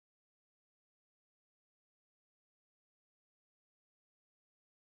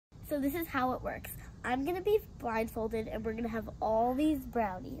So this is how it works. I'm gonna be blindfolded, and we're gonna have all these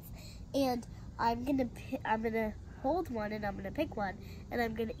brownies, and I'm gonna hold one, and I'm gonna pick one, and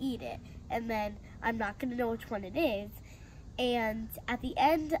I'm gonna eat it, and then I'm not gonna know which one it is. And at the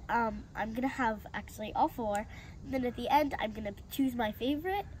end, I'm gonna have actually all four. And then at the end, I'm gonna choose my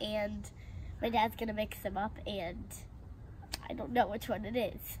favorite, and my dad's gonna mix them up, and I don't know which one it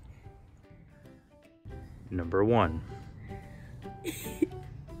is. Number 1.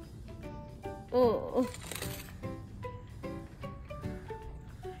 Oh.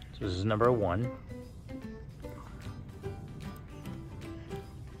 So this is number 1.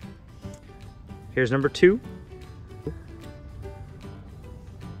 Here's number 2.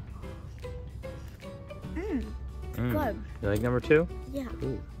 Good. You like number 2? Yeah.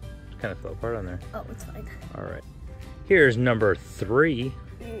 Ooh, it kind of fell apart on there. Oh, it's fine. All right. Here's number 3.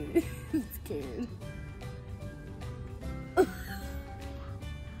 It's good.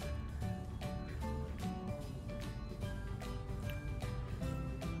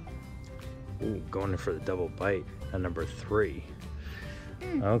 Ooh, going in for the double bite on number 3.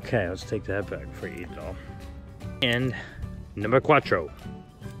 Okay, let's take that back before you eat it all. And number 4.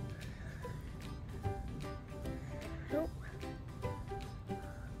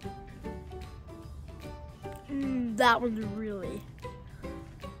 That one's really.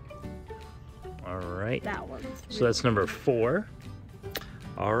 All right. That one's. So that's number 4.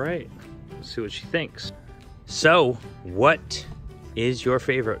 All right. Let's see what she thinks. So, what is your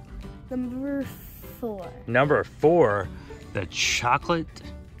favorite? Number 4. Number 4, the chocolate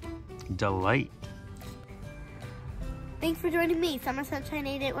delight. Thanks for joining me,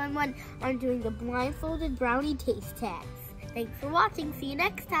 SummerSunshine8811, on doing the blindfolded brownie taste test. Thanks for watching. See you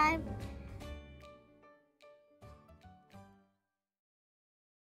next time.